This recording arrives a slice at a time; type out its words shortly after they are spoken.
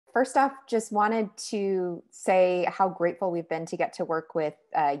First off, just wanted to say how grateful we've been to get to work with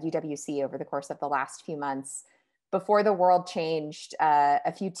UWC over the course of the last few months. Before the world changed,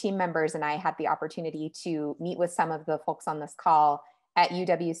 a few team members and I had the opportunity to meet with some of the folks on this call at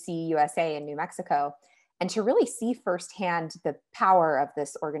UWC USA in New Mexico, and to really see firsthand the power of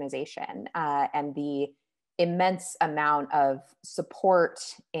this organization and the immense amount of support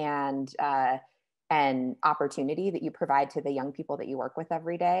and opportunity that you provide to the young people that you work with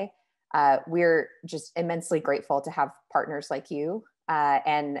every day. We're just immensely grateful to have partners like you.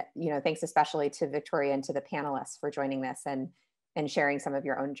 And thanks especially to Victoria and to the panelists for joining this and sharing some of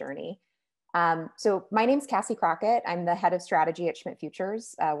your own journey. So my name's Cassie Crockett. I'm the head of strategy at Schmidt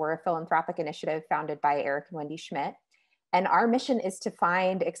Futures. We're a philanthropic initiative founded by Eric and Wendy Schmidt. And our mission is to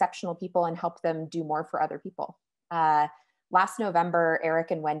find exceptional people and help them do more for other people. Last November,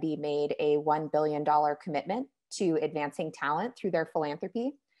 Eric and Wendy made a $1 billion commitment to advancing talent through their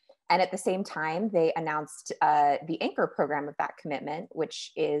philanthropy. And at the same time, they announced the anchor program of that commitment,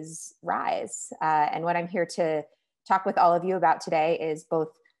 which is RISE. And what I'm here to talk with all of you about today is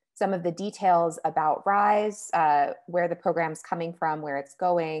both some of the details about RISE, where the program's coming from, where it's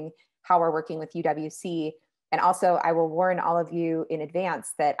going, how we're working with UWC. And also, I will warn all of you in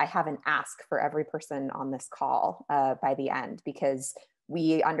advance that I have an ask for every person on this call by the end, because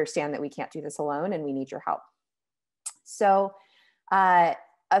we understand that we can't do this alone and we need your help. So a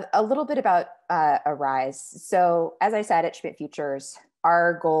little bit about RISE. So as I said at Schmidt Futures,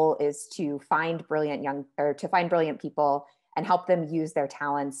 our goal is to find brilliant people and help them use their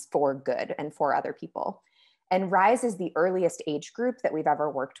talents for good and for other people. And RISE is the earliest age group that we've ever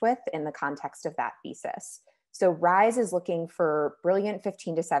worked with in the context of that thesis. So RISE is looking for brilliant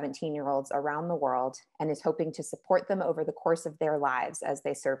 15 to 17-year-olds around the world and is hoping to support them over the course of their lives as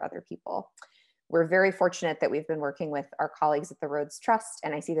they serve other people. We're very fortunate that we've been working with our colleagues at the Rhodes Trust,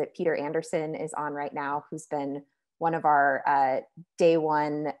 and I see that Peter Anderson is on right now, who's been one of our day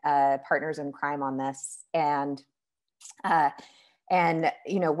one partners in crime on this. And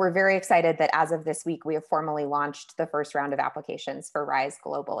we're very excited that as of this week, we have formally launched the first round of applications for RISE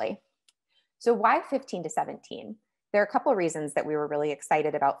globally. So why 15 to 17? There are a couple of reasons that we were really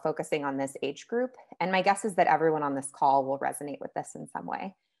excited about focusing on this age group. And my guess is that everyone on this call will resonate with this in some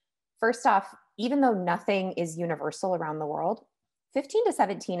way. First off, even though nothing is universal around the world, 15 to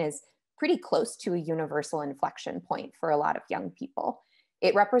 17 is pretty close to a universal inflection point for a lot of young people.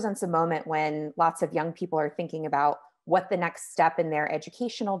 It represents a moment when lots of young people are thinking about what the next step in their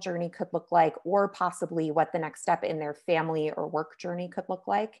educational journey could look like, or possibly what the next step in their family or work journey could look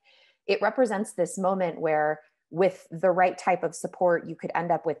like. It represents this moment where, with the right type of support, you could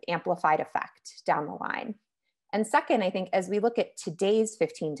end up with amplified effect down the line. And second, I think as we look at today's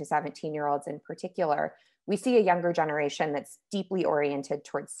 15 to 17-year-olds in particular, we see a younger generation that's deeply oriented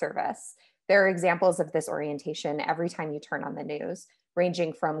towards service. There are examples of this orientation every time you turn on the news,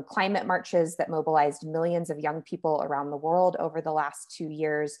 ranging from climate marches that mobilized millions of young people around the world over the last 2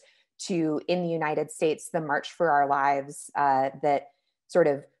 years to, in the United States, the March for Our Lives that sort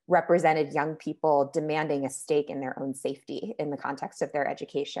of represented young people demanding a stake in their own safety in the context of their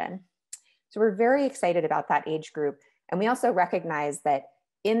education. So we're very excited about that age group. And we also recognize that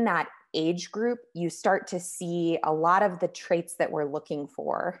in that age group, you start to see a lot of the traits that we're looking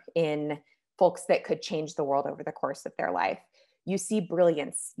for in folks that could change the world over the course of their life. You see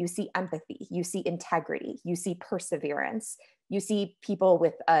brilliance, you see empathy, you see integrity, you see perseverance, you see people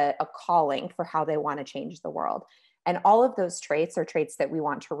with a calling for how they want to change the world. And all of those traits are traits that we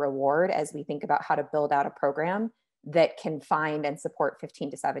want to reward as we think about how to build out a program that can find and support 15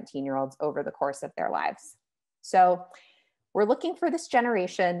 to 17-year-olds over the course of their lives. So we're looking for this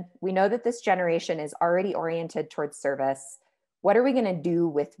generation. We know that this generation is already oriented towards service. What are we going to do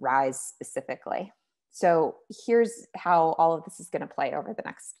with RISE specifically? So here's how all of this is going to play over the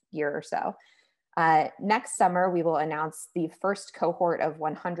next year or so. Next summer, we will announce the first cohort of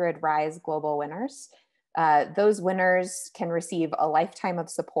 100 RISE global winners. Those winners can receive a lifetime of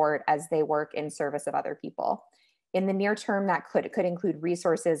support as they work in service of other people. In the near term, that could include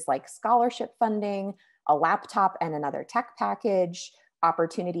resources like scholarship funding, a laptop and another tech package,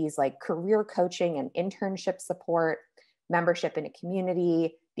 opportunities like career coaching and internship support, membership in a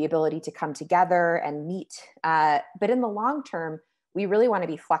community, the ability to come together and meet. But in the long term, we really want to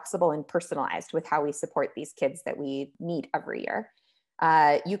be flexible and personalized with how we support these kids that we meet every year.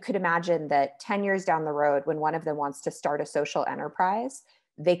 You could imagine that 10 years down the road, when one of them wants to start a social enterprise,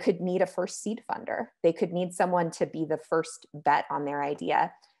 they could need a first seed funder. They could need someone to be the first bet on their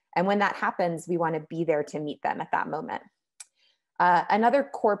idea. And when that happens, we want to be there to meet them at that moment. Another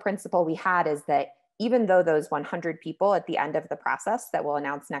core principle we had is that even though those 100 people at the end of the process that we'll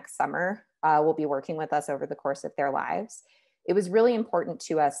announce next summer will be working with us over the course of their lives, it was really important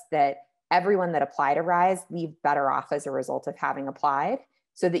to us that everyone that applied to Rise leave better off as a result of having applied,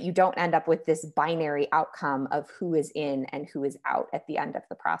 so that you don't end up with this binary outcome of who is in and who is out at the end of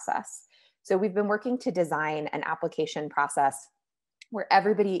the process. So we've been working to design an application process where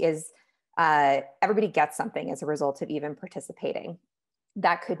everybody gets something as a result of even participating.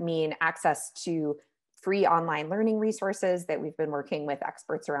 That could mean access to free online learning resources that we've been working with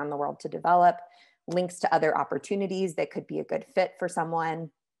experts around the world to develop, links to other opportunities that could be a good fit for someone,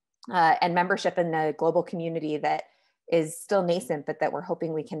 and membership in the global community that is still nascent, but that we're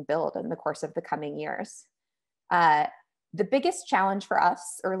hoping we can build in the course of the coming years. The biggest challenge for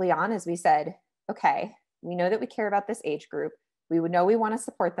us early on is we said, okay, we know that we care about this age group. We would know we want to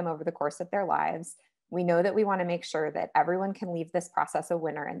support them over the course of their lives. We know that we want to make sure that everyone can leave this process a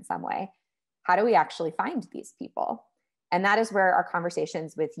winner in some way. How do we actually find these people? And that is where our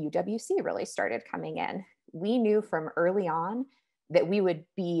conversations with UWC really started coming in. We knew from early on that we would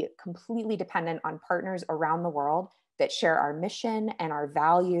be completely dependent on partners around the world that share our mission and our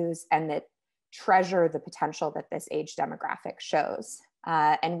values and that treasure the potential that this age demographic shows.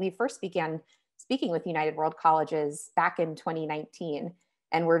 And we first began speaking with United World Colleges back in 2019,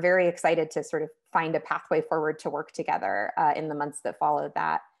 and we're very excited to sort of find a pathway forward to work together in the months that followed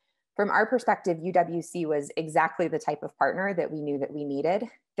that. From our perspective, UWC was exactly the type of partner that we knew that we needed.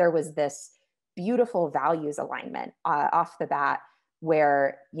 There was this beautiful values alignment off the bat,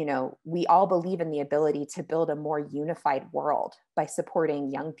 where, you know, we all believe in the ability to build a more unified world by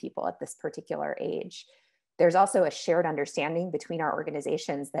supporting young people at this particular age. There's also a shared understanding between our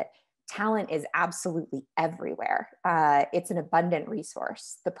organizations that talent is absolutely everywhere. It's an abundant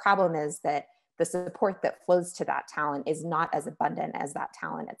resource. The problem is that the support that flows to that talent is not as abundant as that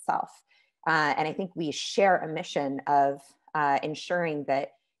talent itself. And I think we share a mission of ensuring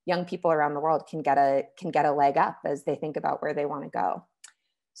that young people around the world can get a leg up as they think about where they want to go.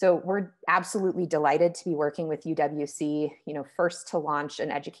 So we're absolutely delighted to be working with UWC, you know, first to launch an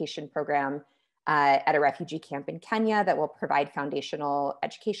education program at a refugee camp in Kenya that will provide foundational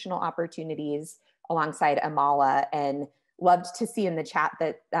educational opportunities alongside Amala, and loved to see in the chat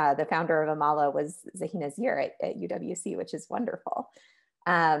that the founder of Amala was Zahina Zir at UWC, which is wonderful.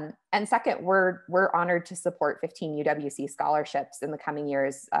 And second, we're honored to support 15 UWC scholarships in the coming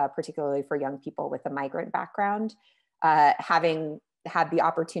years, particularly for young people with a migrant background. Having had the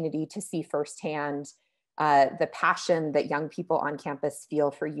opportunity to see firsthand the passion that young people on campus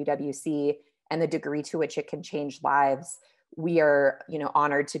feel for UWC and the degree to which it can change lives, we are, you know,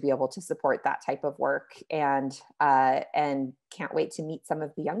 honored to be able to support that type of work, and can't wait to meet some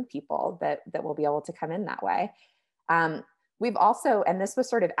of the young people that will be able to come in that way. We've also, and this was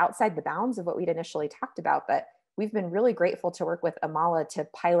sort of outside the bounds of what we'd initially talked about, but we've been really grateful to work with Amala to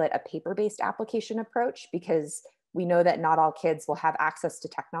pilot a paper-based application approach, because we know that not all kids will have access to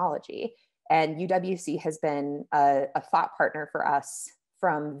technology. And UWC has been a thought partner for us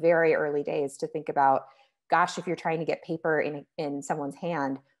from very early days to think about, gosh, if you're trying to get paper in someone's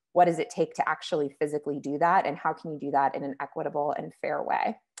hand, what does it take to actually physically do that? And how can you do that in an equitable and fair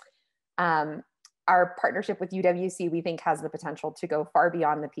way? Our partnership with UWC, we think, has the potential to go far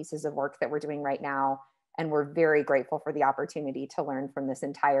beyond the pieces of work that we're doing right now. And we're very grateful for the opportunity to learn from this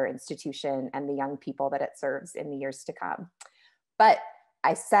entire institution and the young people that it serves in the years to come. But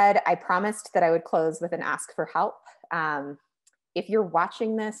I promised that I would close with an ask for help. If you're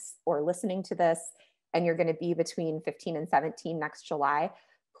watching this or listening to this, and you're going to be between 15 and 17 next July,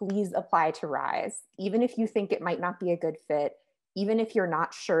 please apply to Rise. Even if you think it might not be a good fit, even if you're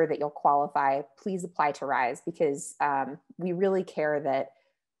not sure that you'll qualify, please apply to Rise, because we really care that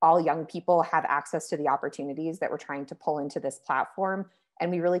all young people have access to the opportunities that we're trying to pull into this platform.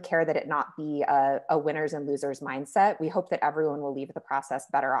 And we really care that it not be a winners and losers mindset. We hope that everyone will leave the process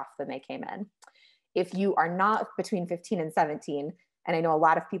better off than they came in. If you are not between 15 and 17, and I know a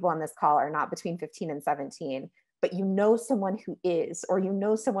lot of people on this call are not between 15 and 17, but you know someone who is, or you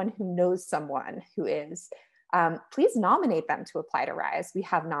know someone who knows someone who is, please nominate them to apply to Rise. We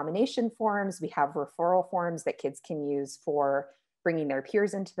have nomination forms, we have referral forms that kids can use for bringing their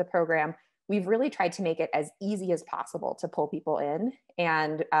peers into the program. We've really tried to make it as easy as possible to pull people in,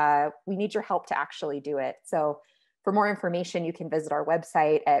 and we need your help to actually do it. So for more information, you can visit our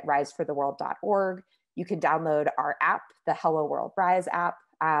website at risefortheworld.org. You can download our app, the Hello World Rise app.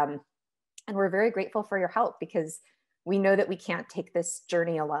 And we're very grateful for your help, because we know that we can't take this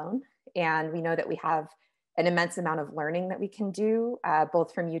journey alone. And we know that we have an immense amount of learning that we can do,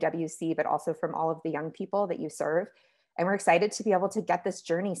 both from UWC, but also from all of the young people that you serve. And we're excited to be able to get this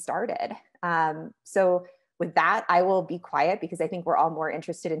journey started. So with that, I will be quiet because I think we're all more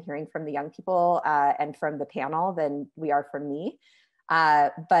interested in hearing from the young people and from the panel than we are from me.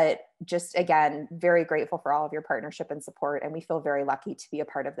 But just again, very grateful for all of your partnership and support. And we feel very lucky to be a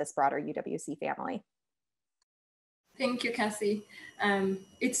part of this broader UWC family. Thank you, Cassie.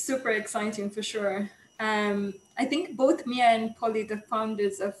 It's super exciting for sure. I think both Mia and Polly, the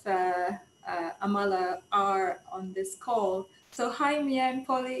founders of Amala, are on this call. So hi, Mia and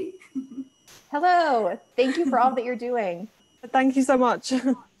Polly. Hello, thank you for all that you're doing. Thank you so much.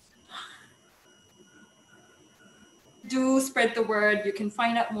 Do spread the word. You can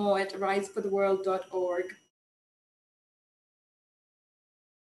find out more at risefortheworld.org.